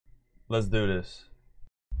Let's do this.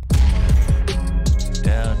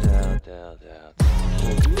 Down, down, down, down.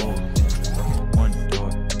 One door.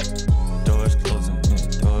 Doors closing.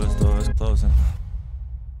 Doors closing.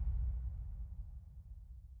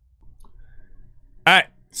 Alright,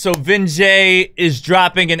 so Vin Jay is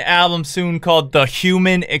dropping an album soon called The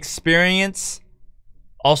Human Experience,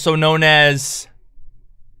 also known as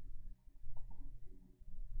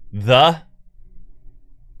The.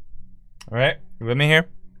 Alright, you with me here?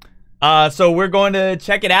 So we're going to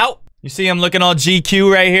check it out. You see him looking all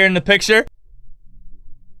GQ right here in the picture.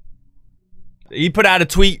 He put out a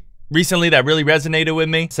tweet recently that really resonated with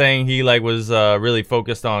me, saying he was really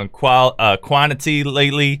focused on quantity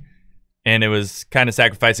lately, and it was kind of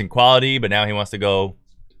sacrificing quality, but now he wants to go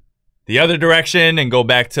the other direction and go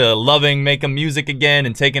back to loving making music again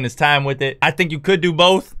and taking his time with it. I think you could do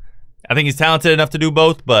both. I think he's talented enough to do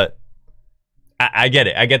both, but I get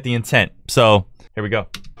it. I get the intent. So here we go.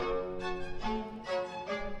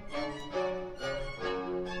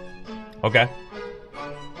 Okay.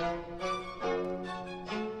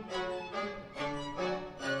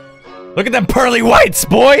 Look at them pearly whites,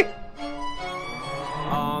 boy!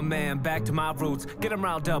 Oh man, back to my roots. Get them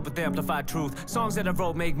riled up with amplified truth. Songs that I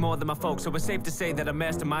wrote make more than my folks, so it's safe to say that I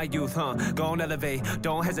mastered my youth, huh? Go on, elevate,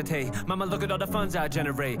 don't hesitate. Mama, look at all the funds I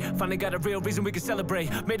generate. Finally got a real reason we can celebrate.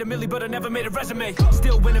 Made a milli, but I never made a resume.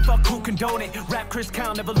 Still winning, fuck who condone it. Rap Chris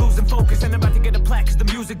Count, never losing focus. And I'm about to get a plaque, cause the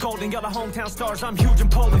music golden. Y'all are hometown stars, I'm huge in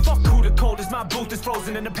Poland. Fuck who the coldest, my booth is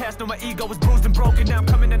frozen. In the past, no, my ego was bruised and broken. Now I'm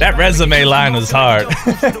coming in. That resume line was hard.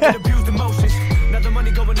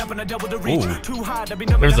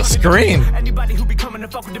 There's a scream. Anybody who be coming to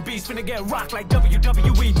fuck with the beast finna get rocked like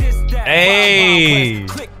WWE. This, that, hey.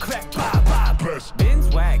 Click, clack, bye, bye. Ben's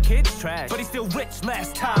whack, kid's trash, but he's still rich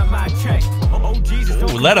last time I checked. Oh, Jesus.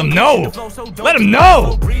 Ooh, let him know. Let him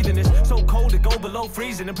know. Breathing is so cold it go below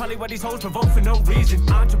freezing, and probably why these hoes provoke for no reason.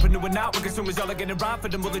 Entrepreneur now, with consumers y'all are getting robbed for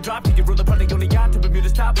the will drop to your ruler, probably on the yacht to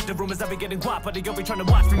Bermuda's topic. The rumors I be getting guap, but you'll be trying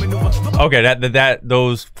to watch me maneuver. Okay,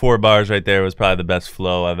 those 4 bars right there was probably the best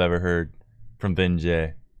flow I've ever heard from Vin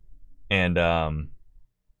Jay. And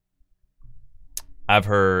I've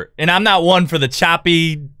heard, and I'm not one for the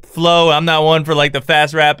choppy flow, I'm not one for like the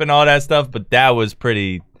fast rap and all that stuff, but that was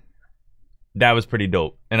pretty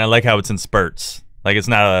dope. And I like how it's in spurts. Like, it's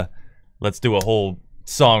not a let's do a whole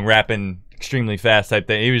song rapping extremely fast type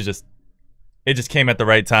thing. It just came at the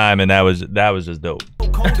right time, and that was just dope.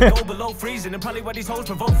 Cold to go below freezing, and probably why these hoes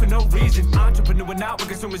provoke for no reason. Entrepreneur now, with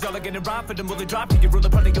consumers y'all are getting robbed for them will drop to your ruler,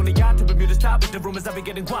 probably on the yacht to Bermuda's topic. The rumors I be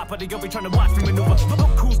getting guap, but you'll be trying to watch me maneuver.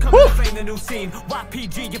 Look who's coming to fame the new scene.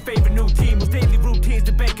 YPG, your favorite new team. With daily routines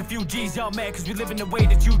to bank a few G's. Y'all mad cause we live in the way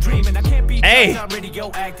that you dream, and I can't be I'm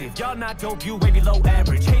radio active. Y'all not dope, you maybe low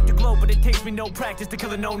average. Hate the globe, but it takes me no practice to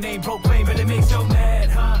kill a no-name proclaim, but it makes you mad,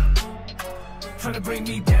 huh? Trying to bring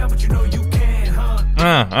me down, but you know you can, huh?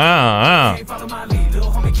 Can't follow my lead, little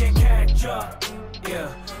homie can't catch up.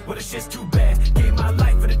 Yeah, well, the shit's too bad. Gave my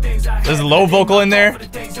life for the things I had. There's a low vocal in there.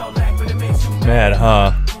 Mad,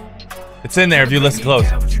 huh? It's in there if you listen close.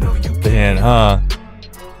 Man, huh?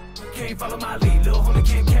 Can't follow my lead, little homie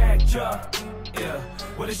can't catch up. Yeah,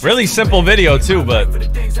 really simple video too, but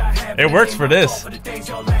it works for this.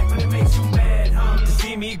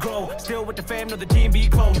 Me grow, still with the fam, know the team be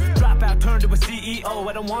close. Drop out, turn to a CEO.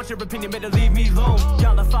 I don't want your opinion, better leave me alone.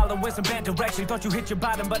 Y'all are following some bad direction. Thought you hit your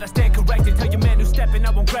bottom, but I stand corrected. Tell your man who's stepping,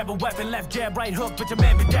 I won't grab a weapon. Left jab, right hook, but your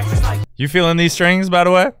man be dexterous like. You feeling these strings, by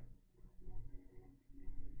the way?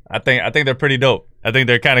 I think they're pretty dope. I think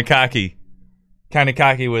they're kind of cocky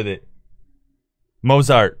with it.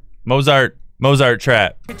 Mozart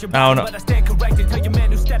trap. I don't know. But I stand corrected. Tell your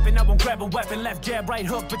man who's stepping, I won't grab a weapon. Left jab, right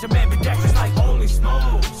hook, but your man be dexterous like holy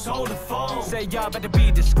smoke. Sold the phone. Say y'all better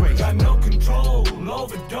be discreet. Got no control,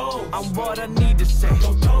 overdose. I'm what I need to say.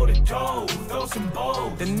 Go toe to toe, throw some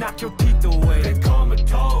bows. Then knock your teeth away. They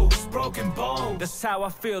comatose, broken bone. That's how I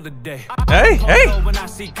feel today. Hey. When I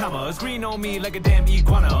see commas, green on me like a damn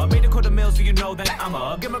iguana. Made $250,000 so you know that I'm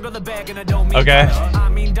a. Give my girl a bag and I don't mean okay. Dollar. I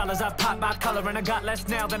mean dollars. I pop my color and I got less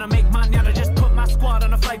now than I make mine now. I just put my squad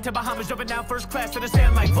on a flight to Bahamas, jumping down first class to the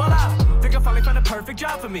sand like voila. Think I finally found a perfect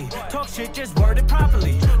job for me. Talk shit, just word it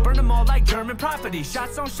properly. Burn them all like German property.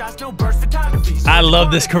 Shots on shots, no burst photography. I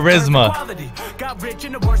love this charisma. Got rich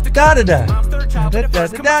in the worst of Da-da-da. Mom's third child, the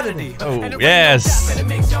first commodity. Oh, yes. It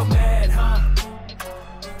makes you mad, huh?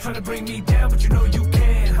 Trying to bring me down, but you know you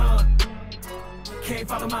can, huh? Can't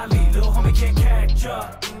follow my lead, little homie can't catch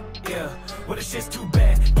up. Yeah, well, the shit's too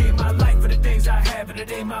bad. Gave my life for the things I have, but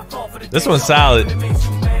it ain't my fault for the this one's solid. It makes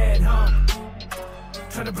you mad, huh?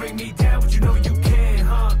 Trying to bring me down, but you know you can,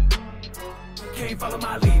 huh? Can't follow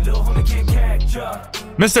my lead, little homie can't catch up.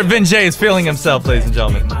 Mr. Vin Jay is feeling himself, ladies and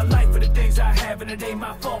gentlemen. My life for the things I have, and it ain't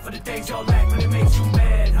my fault for the things y'all lack, but it makes you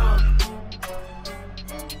mad, huh?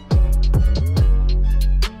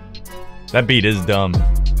 That beat is dumb.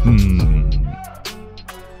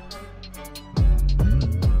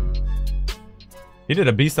 He did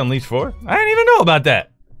a Beast Unleashed 4? I didn't even know about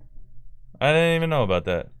that. I didn't even know about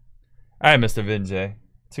that. Alright, Mr. Vin Jay.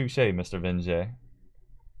 Touche, Mr. Vin Jay.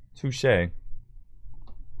 Touche.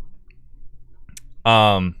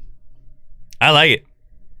 I like it.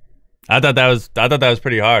 I thought that was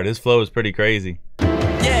pretty hard. His flow was pretty crazy.